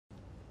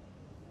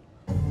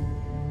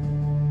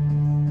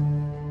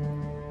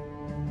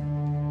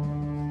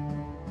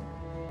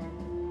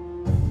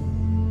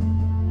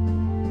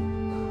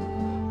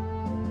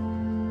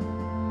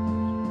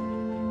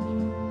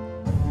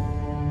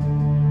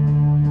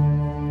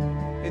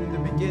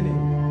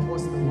beginning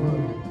was the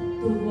Word.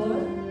 The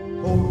Word,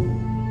 Holy,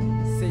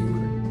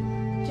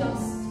 sacred,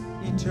 just,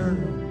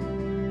 eternal,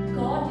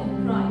 God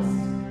in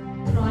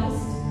Christ,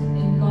 Christ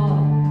in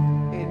God.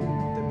 in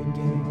the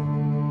beginning.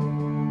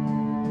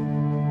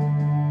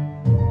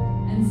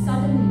 And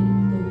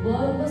suddenly the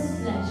Word was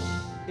flesh,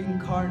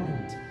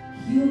 Incarnate,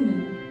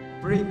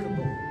 human,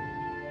 breakable,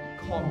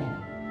 common,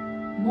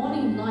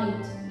 morning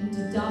light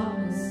into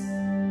darkness,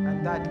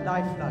 and that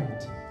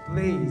light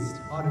blazed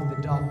out of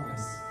the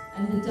darkness.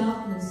 and the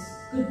darkness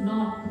could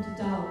not put it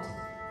out.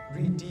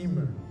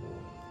 Redeemer,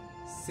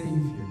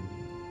 Savior,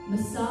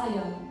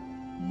 Messiah,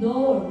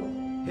 Lord,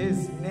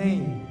 His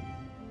name,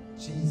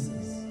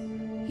 Jesus.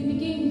 He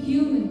became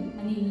human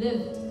and He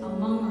lived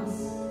among us.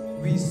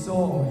 We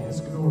saw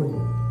His glory,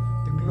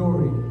 the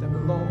glory that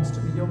belongs to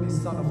the only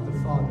Son of the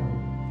Father,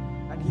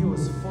 and He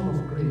was full of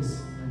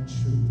grace and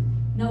truth.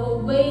 Now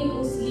awake,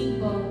 O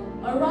sleeper,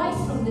 arise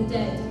from the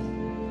dead.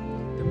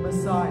 The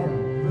Messiah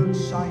will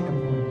shine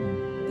upon you.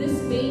 This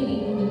baby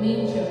in the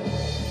manger,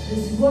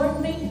 this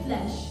Word made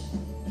flesh,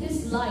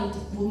 His light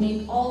will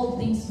make all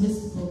things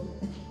visible.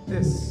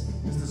 This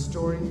is the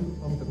story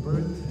of the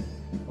birth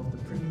of the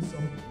Prince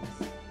of